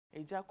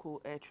Agya Koo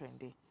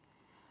trendy.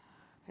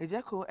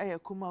 Agya Koo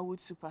Kumawood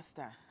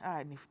superstar.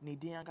 Ni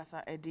din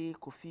ankasa ede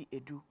Kofi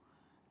Edu.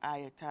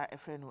 Yeta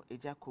efre no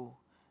Agya Koo.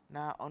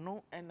 Na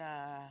ono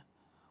na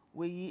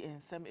weyi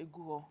ensem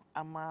egu ho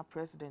ama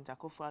President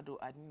Akufo-Addo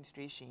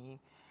administration yi.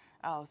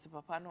 Se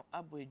papa no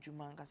abo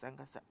edwuma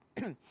ankasa.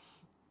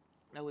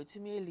 Na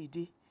wetumi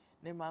elidi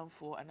ne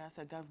manfo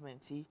anasa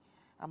government yi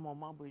ama o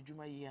abo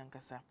edwuma yi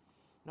ankasa.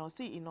 Now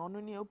see in ono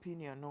ne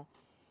opinion no,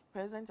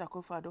 President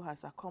Akufo-Addo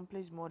has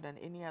accomplished more than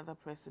any other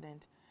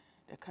president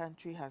the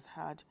country has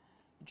had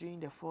during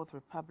the Fourth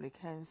Republic.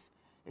 Hence,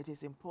 it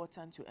is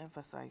important to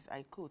emphasize,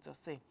 I quote or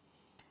say,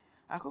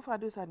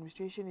 Akufo-Addo's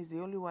administration is the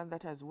only one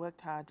that has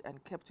worked hard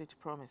and kept its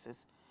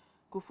promises.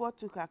 Kufuor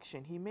took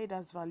action. He made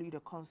us value the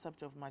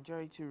concept of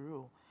majority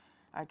rule.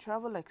 I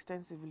travel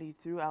extensively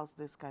throughout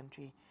this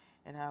country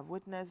and have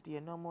witnessed the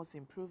enormous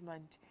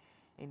improvement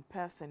in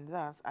person.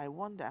 Thus, I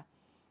wonder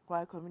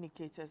why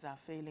communicators are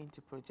failing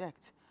to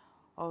project.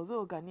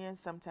 Although Ghanaians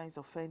sometimes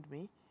offend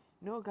me,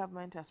 no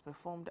government has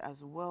performed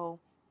as well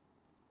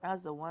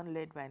as the one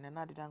led by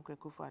Nana Addo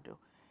Akufo-Addo.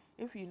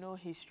 If you know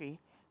history,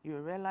 you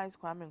will realize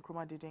Kwame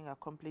Nkrumah didn't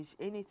accomplish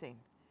anything.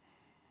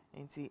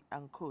 Inti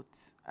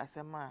unquote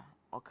asema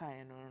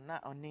okayeno na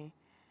one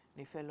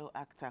ni fellow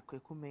actor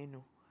Kweku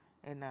Menu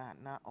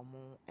na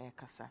omo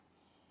kasa.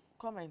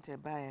 Comment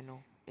bae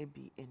no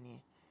ebi enie.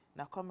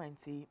 Na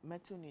comment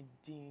metu ni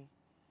din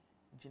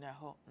gyina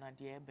ho na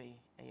de ebe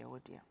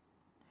eyewodia.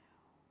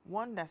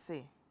 Wonder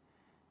say,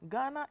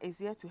 Ghana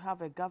is yet to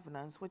have a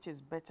governance which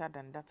is better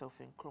than that of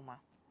Nkrumah.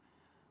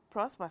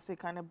 Prosper say,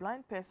 can a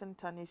blind person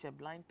tarnish a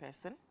blind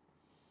person?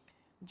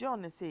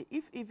 John say,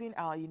 if even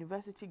our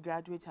university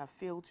graduates have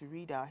failed to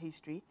read our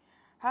history,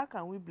 how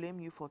can we blame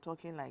you for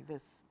talking like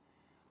this?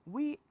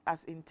 We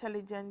as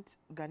intelligent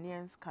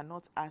Ghanaians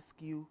cannot ask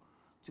you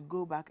to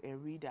go back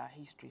and read our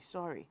history.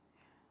 Sorry.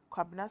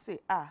 Kwabna say,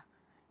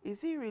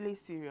 is he really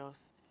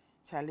serious?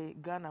 Charlie,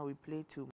 Ghana will play too.